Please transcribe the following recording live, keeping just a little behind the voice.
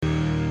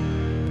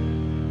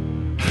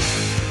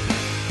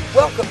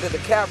Welcome to the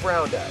Cav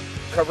Round-Up,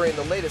 covering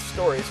the latest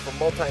stories from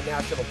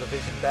multinational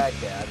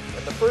Division-Baghdad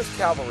and the 1st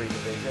Cavalry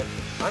Division.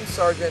 I'm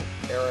Sergeant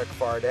Erik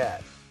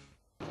Fardette.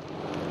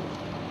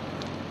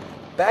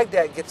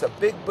 Baghdad gets a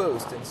big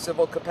boost in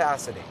civil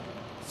capacity.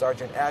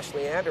 Sergeant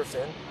Ashley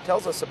Anderson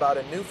tells us about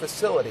a new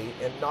facility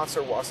in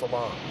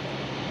al-Nasser-Wa-al.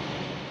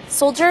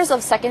 Soldiers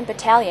of 2nd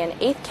Battalion,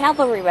 8th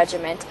Cavalry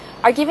Regiment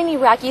are giving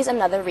Iraqis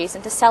another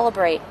reason to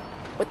celebrate.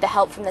 With the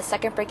help from the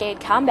 2nd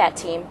Brigade Combat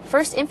Team,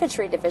 1st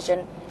Infantry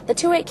Division, the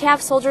 2-8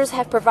 Cav soldiers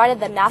have provided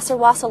the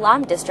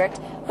Nasser-Wa-Salam district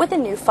with a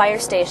new fire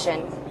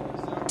station.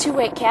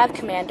 2-8 Cav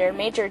Commander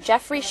Major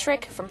Jeffrey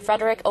Schrick from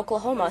Frederick,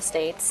 Oklahoma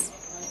states,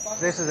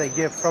 "This is a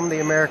gift from the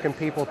American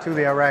people to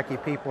the Iraqi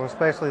people,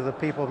 especially the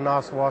people of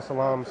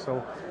Nasser-Wa-Salam.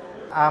 So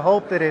I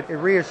hope that it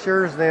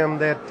reassures them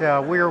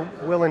that we're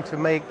willing to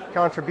make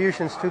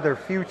contributions to their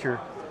future,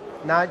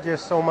 not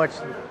just so much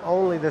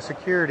only the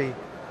security,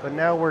 but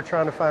now we're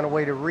trying to find a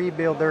way to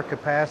rebuild their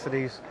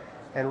capacities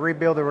and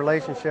rebuild the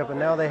relationship, and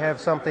now they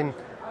have something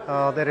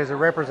that is a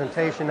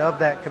representation of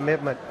that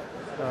commitment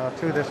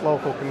to this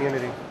local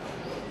community."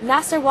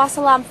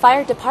 Nasser-Wa-Salam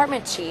Fire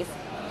Department Chief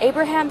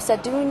Abraham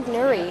Sadoun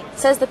Nuri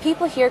says the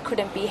people here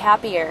couldn't be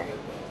happier.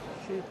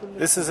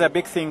 This is a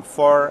big thing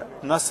for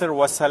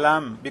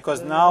Nasser-Wa-Salam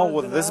because now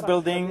with this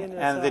building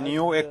and the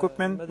new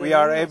equipment, we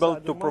are able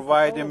to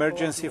provide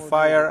emergency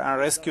fire and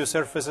rescue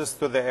services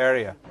to the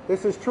area.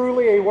 This is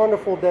truly a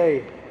wonderful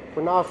day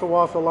for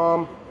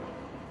Nasser-Wa-Salam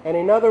and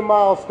another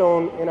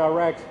milestone in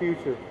Iraq's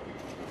future.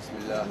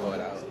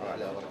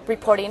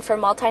 Reporting for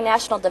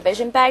Multinational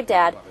Division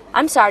Baghdad,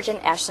 I'm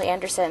Sergeant Ashley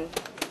Anderson.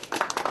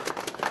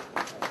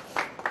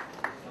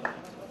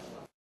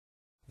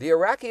 The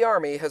Iraqi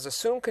Army has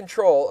assumed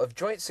control of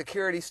Joint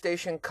Security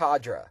Station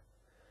Khadra.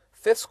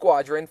 5th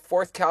Squadron,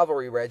 4th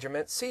Cavalry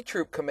Regiment, Sea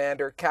Troop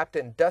Commander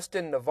Captain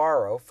Dustin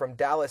Navarro from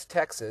Dallas,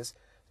 Texas,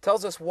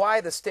 tells us why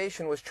the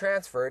station was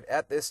transferred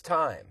at this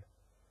time.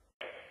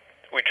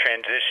 We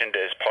transitioned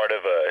as part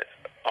of an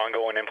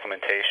ongoing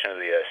implementation of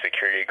the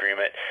security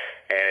agreement,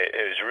 and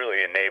it was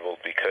really enabled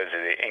because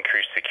of the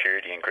increased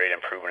security and great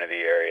improvement of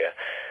the area.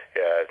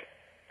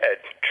 It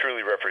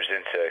truly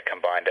represents a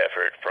combined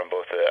effort from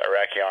both the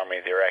Iraqi Army,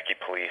 the Iraqi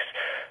police,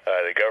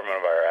 the government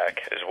of Iraq,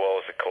 as well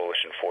as the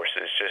coalition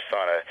forces, just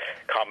on a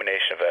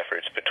combination of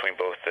efforts between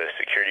both the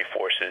security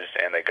forces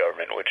and the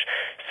government, which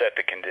set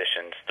the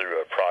conditions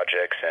through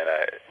projects and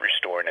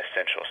restoring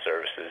essential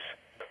services.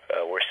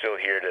 We're still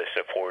here to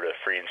support a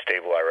free and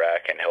stable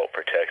Iraq and help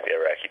protect the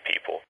Iraqi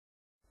people.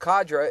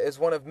 Khadra is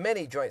one of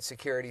many joint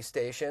security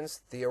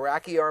stations the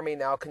Iraqi Army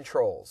now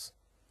controls.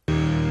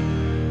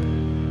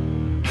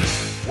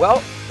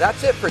 Well,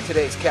 that's it for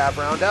today's Cav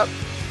Roundup.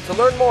 To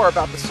learn more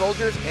about the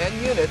soldiers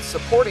and units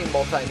supporting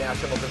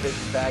Multinational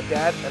Division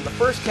Baghdad and the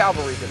 1st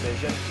Cavalry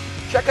Division,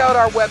 check out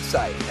our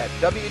website at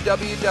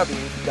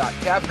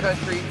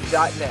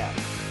www.cavcountry.net.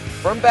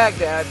 From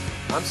Baghdad,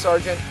 I'm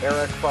Sergeant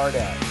Erik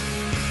Fardette.